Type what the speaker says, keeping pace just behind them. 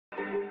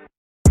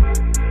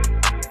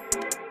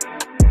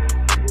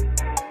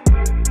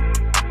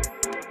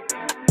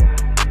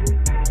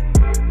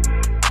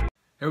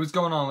Hey, what's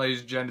going on, ladies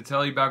and gentlemen?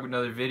 Tell you back with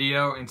another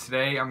video, and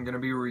today I'm going to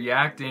be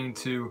reacting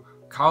to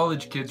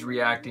college kids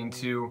reacting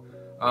to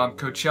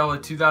Coachella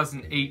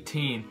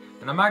 2018.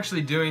 And I'm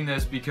actually doing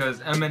this because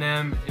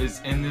Eminem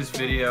is in this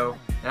video,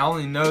 and I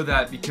only know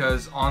that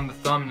because on the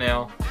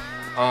thumbnail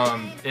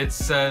it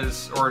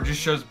says, or it just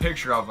shows a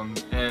picture of him,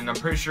 and I'm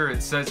pretty sure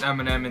it says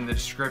Eminem in the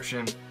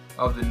description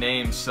of the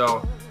name.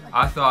 So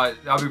I thought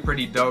that would be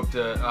pretty dope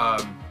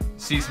to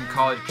see some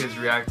college kids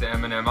react to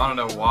Eminem. I don't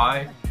know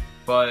why,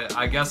 but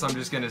I guess I'm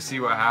just gonna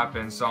see what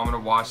happens. So I'm gonna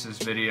watch this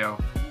video.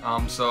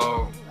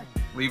 So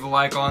leave a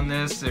like on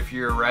this if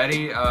you're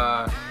ready.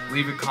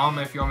 Leave a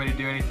comment if you want me to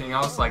do anything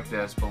else like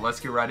this. But let's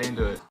get right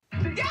into it.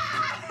 Yeah!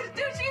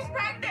 Dude, she's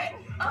pregnant!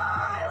 Oh,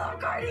 I love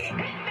Cardi!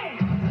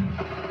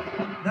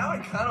 Now I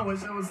kind of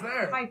wish I was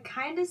there. I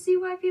kind of see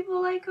why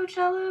people like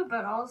Coachella,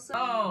 but also...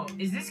 Oh,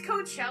 is this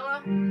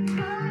Coachella?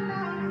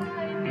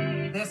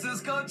 This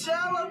is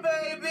Coachella,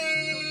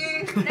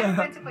 baby!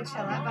 Never been to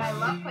Coachella, but I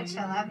love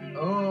Coachella.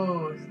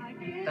 Oh,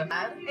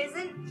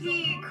 Isn't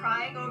he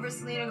crying over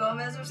Selena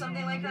Gomez or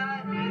something like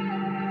that?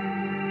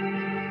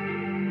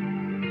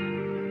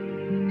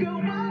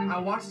 I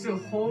watched the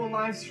whole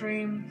live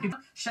stream.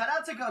 Shout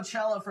out to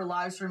Coachella for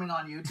live streaming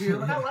on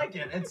YouTube. I like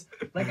it. It's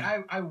like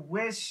I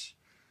wish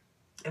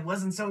it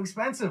wasn't so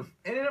expensive.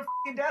 And in a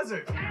f***ing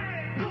desert.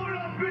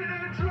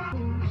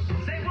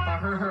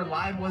 But her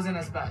live wasn't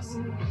as best.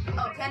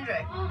 Oh,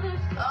 Kendrick.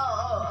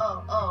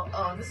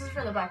 Oh, this is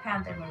for the Black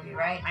Panther movie,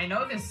 right? I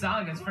know this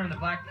song is from the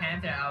Black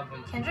Panther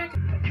album. Kendrick?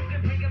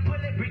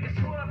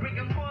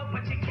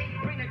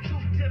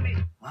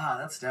 Wow,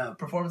 that's dope.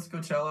 Performances at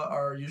Coachella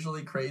are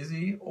usually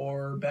crazy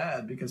or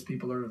bad because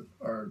people are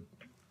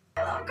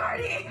I love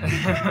Cardi!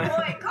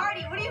 Boy,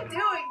 Cardi, what are you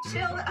doing?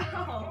 Chill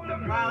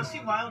out. Wow, she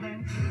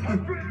wilding.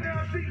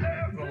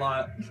 a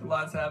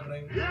lot's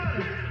happening.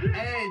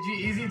 Hey,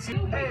 G-Eazy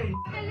too. Hey.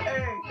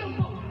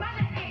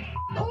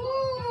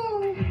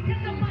 Ooh.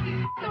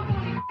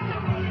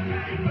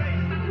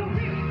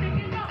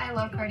 I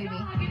love Cardi B.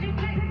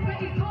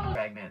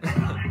 Pregnant.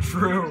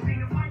 True.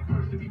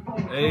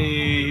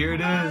 Hey, here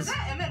it Is is.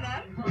 that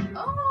Eminem?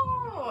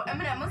 Oh,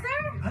 Eminem was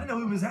there? I didn't know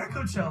he was at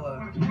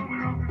Coachella.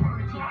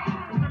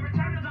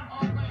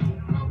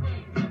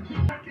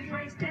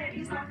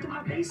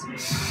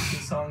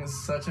 This song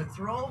is such a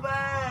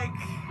throwback.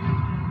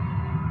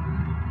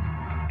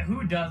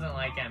 Who doesn't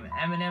like Eminem?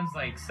 Eminem's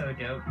like so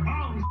dope.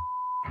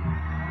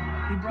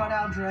 He brought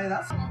out Dre.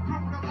 That's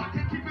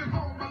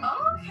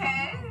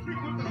Okay.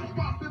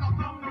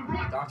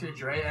 Dr.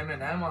 Dre,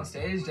 Eminem on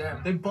stage,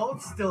 damn. They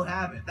both still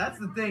have it. That's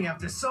the thing.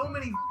 After so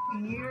many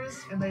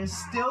years, and they're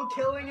still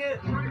killing it.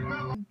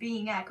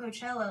 Being at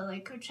Coachella,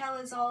 like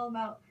Coachella is all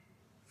about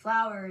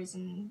flowers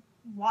and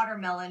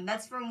watermelon.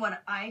 That's from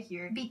what I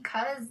hear.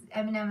 Because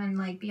Eminem and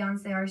like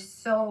Beyonce are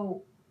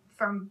so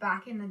from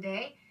back in the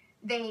day,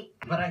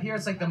 But I hear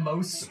it's like the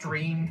most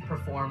streamed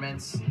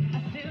performance.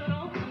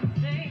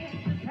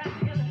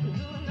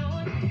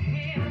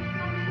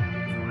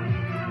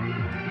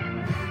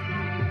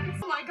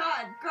 Oh my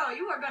god, girl,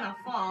 you are gonna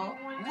fall.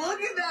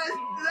 Look at that.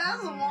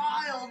 That's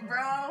wild,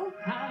 bro.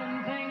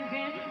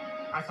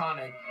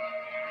 Iconic.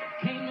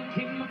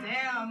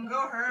 Damn,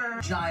 go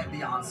her. Giant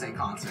Beyonce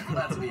concert.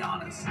 Let's be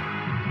honest.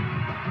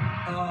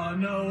 Oh,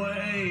 no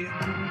way.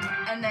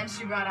 And then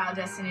she brought out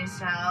Destiny's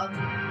Child.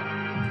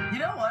 You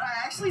know what?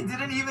 I actually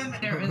didn't even.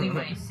 They're really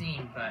my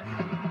scene, but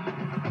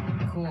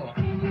cool.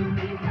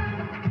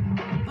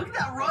 Look at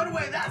that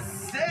runway. That's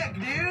sick,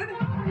 dude.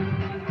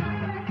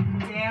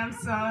 Damn,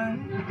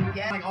 son.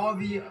 Yeah. Like all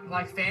the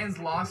fans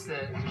lost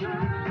it.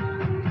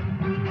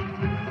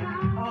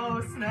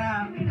 Oh,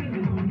 snap.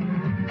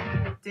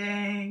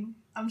 Dang,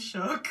 I'm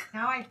shook.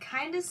 Now I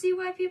kind of see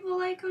why people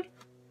like Coachella.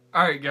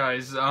 Alright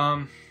guys,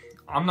 I'm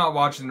not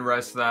watching the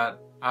rest of that.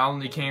 I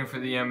only came for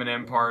the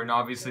Eminem part, and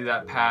obviously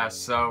that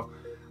passed, so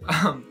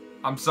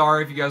I'm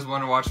sorry if you guys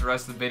want to watch the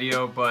rest of the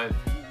video, but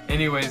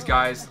anyways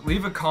guys,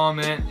 leave a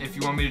comment if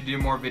you want me to do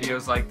more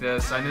videos like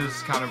this. I know this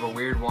is kind of a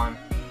weird one.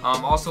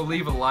 Also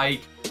leave a like.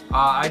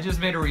 I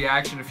just made a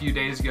reaction a few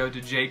days ago to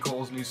J.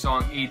 Cole's new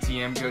song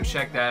ATM. Go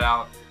check that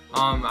out.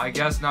 I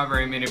guess not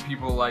very many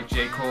people like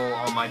J. Cole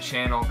on my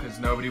channel because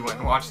nobody went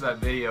and watched that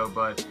video,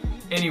 but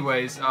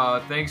anyways,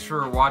 thanks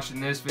for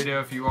watching this video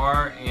if you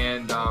are,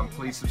 and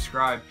please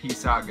subscribe.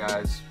 Peace out,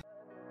 guys.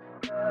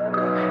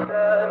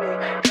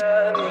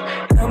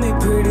 Tell me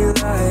pretty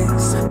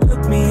lies,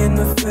 look me in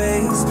the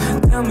face,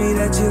 tell me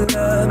that you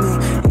love